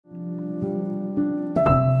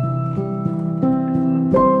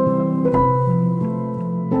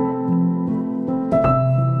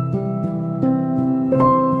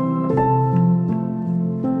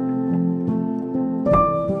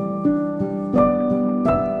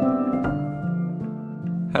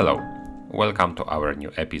Hello, welcome to our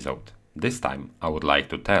new episode. This time I would like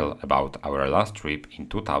to tell about our last trip in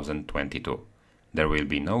 2022. There will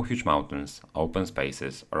be no huge mountains, open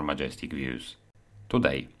spaces or majestic views.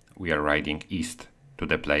 Today we are riding east to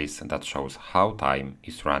the place that shows how time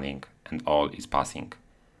is running and all is passing.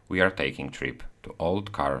 We are taking trip to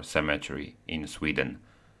Old Car Cemetery in Sweden,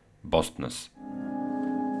 Båstnäs.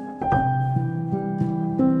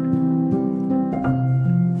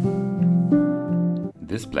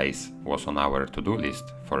 This place was on our to-do list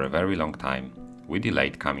for a very long time. We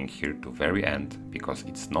delayed coming here to very end because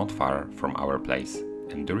it's not far from our place,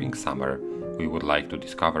 and during summer we would like to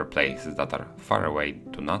discover places that are far away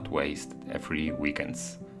to not waste a free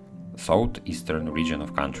weekends. Southeastern region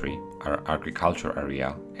of country are agriculture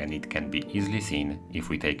area, and it can be easily seen if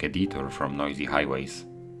we take a detour from noisy highways.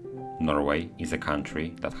 Norway is a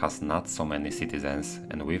country that has not so many citizens,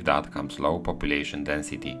 and with that comes low population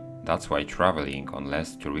density. That's why traveling on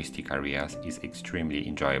less touristic areas is extremely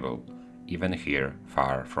enjoyable. Even here,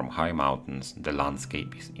 far from high mountains, the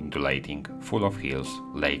landscape is undulating, full of hills,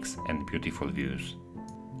 lakes and beautiful views.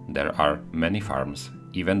 There are many farms,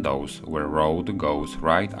 even those where road goes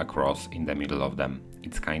right across in the middle of them.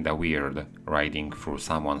 It's kinda weird riding through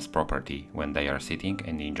someone's property when they are sitting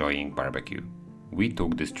and enjoying barbecue. We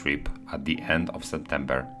took this trip at the end of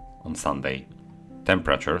September, on Sunday.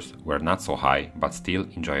 Temperatures were not so high, but still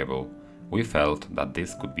enjoyable. We felt that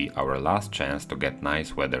this could be our last chance to get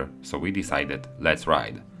nice weather, so we decided, let's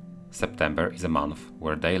ride. September is a month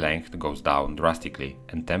where day length goes down drastically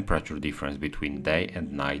and temperature difference between day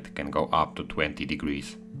and night can go up to 20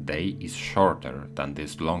 degrees. Day is shorter than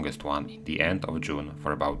this longest one in the end of June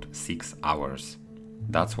for about 6 hours.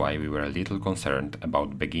 That's why we were a little concerned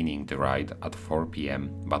about beginning the ride at 4 p.m,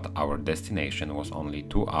 but our destination was only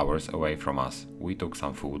 2 hours away from us. We took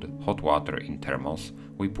some food, hot water in thermos,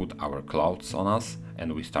 we put our clothes on us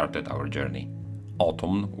and we started our journey.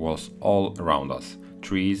 Autumn was all around us.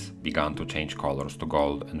 Trees began to change colors to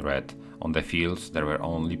gold and red. On the fields there were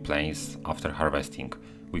only plains after harvesting.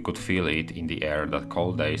 We could feel it in the air that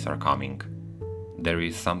cold days are coming. There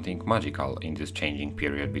is something magical in this changing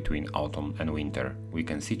period between autumn and winter. We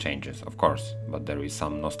can see changes, of course, but there is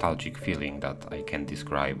some nostalgic feeling that I can't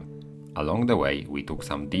describe. Along the way, we took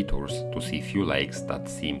some detours to see few lakes that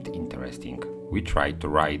seemed interesting. We tried to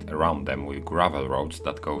ride around them with gravel roads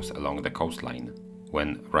that goes along the coastline.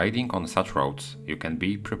 When riding on such roads, you can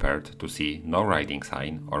be prepared to see no riding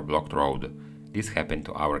sign or blocked road. This happened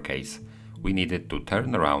to our case. We needed to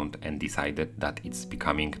turn around and decided that it's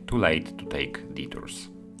becoming too late to take detours.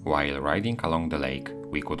 While riding along the lake,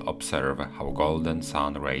 we could observe how golden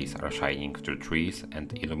sun rays are shining through trees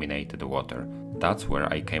and illuminate the water. That's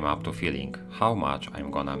where I came up to feeling how much I'm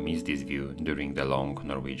gonna miss this view during the long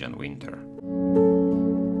Norwegian winter.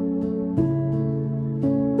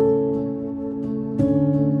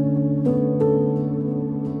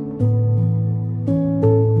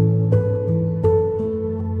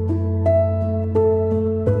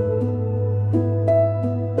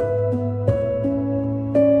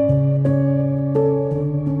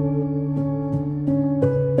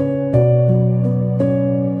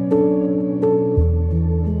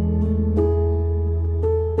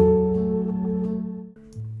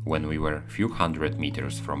 When we were few hundred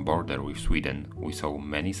meters from border with Sweden, we saw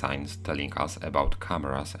many signs telling us about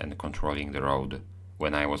cameras and controlling the road.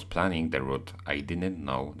 When I was planning the route, I didn't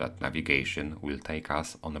know that navigation will take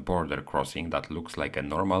us on a border crossing that looks like a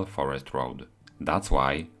normal forest road. That's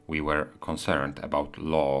why we were concerned about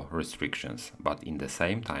law restrictions, but in the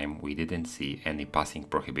same time we didn't see any passing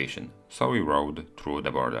prohibition, so we rode through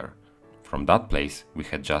the border. From that place we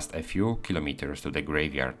had just a few kilometers to the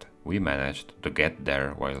graveyard. We managed to get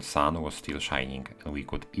there while sun was still shining and we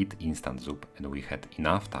could eat instant soup, and we had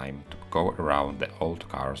enough time to go around the old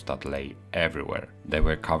cars that lay everywhere. They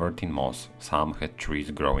were covered in moss, some had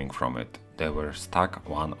trees growing from it. They were stuck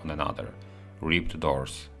one on another. Ripped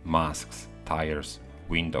doors, masks, tires,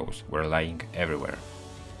 windows were lying everywhere.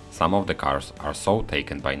 Some of the cars are so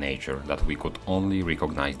taken by nature that we could only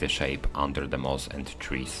recognize the shape under the moss and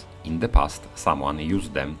trees. In the past, someone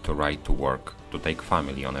used them to ride to work, to take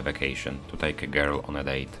family on a vacation, to take a girl on a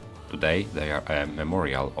date. Today they are a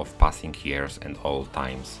memorial of passing years and old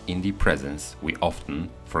times. In the presence, we often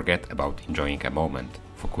forget about enjoying a moment,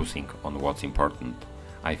 focusing on what's important.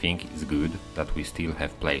 I think it's good that we still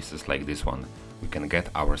have places like this one. We can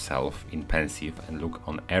get ourselves in pensive and look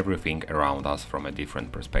on everything around us from a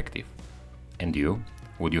different perspective. And you?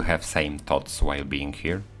 Would you have same thoughts while being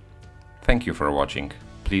here? Thank you for watching.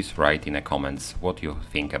 Please write in the comments what you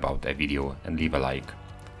think about a video and leave a like.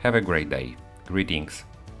 Have a great day. Greetings,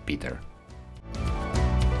 Peter.